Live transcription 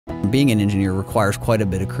being an engineer requires quite a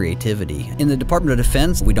bit of creativity. In the Department of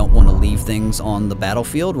Defense, we don't want to leave things on the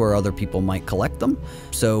battlefield where other people might collect them.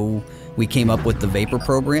 So we came up with the Vapor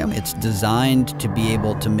program. It's designed to be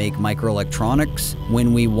able to make microelectronics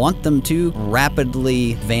when we want them to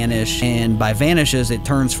rapidly vanish, and by vanishes it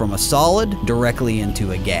turns from a solid directly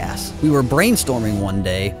into a gas. We were brainstorming one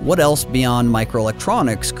day, what else beyond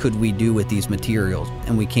microelectronics could we do with these materials?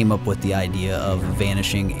 And we came up with the idea of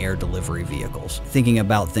vanishing air delivery vehicles. Thinking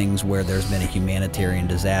about things where there's been a humanitarian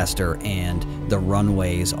disaster and the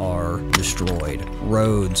runways are destroyed,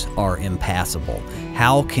 roads are impassable.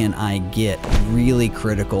 How can I get really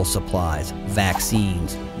critical supplies,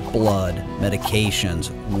 vaccines, blood, medications,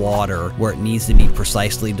 water, where it needs to be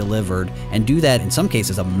precisely delivered, and do that in some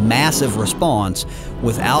cases a massive response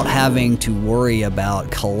without having to worry about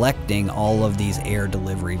collecting all of these air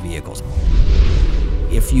delivery vehicles?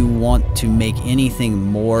 If you want to make anything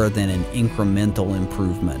more than an incremental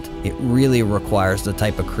improvement, it really requires the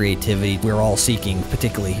type of creativity we're all seeking,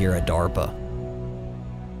 particularly here at DARPA.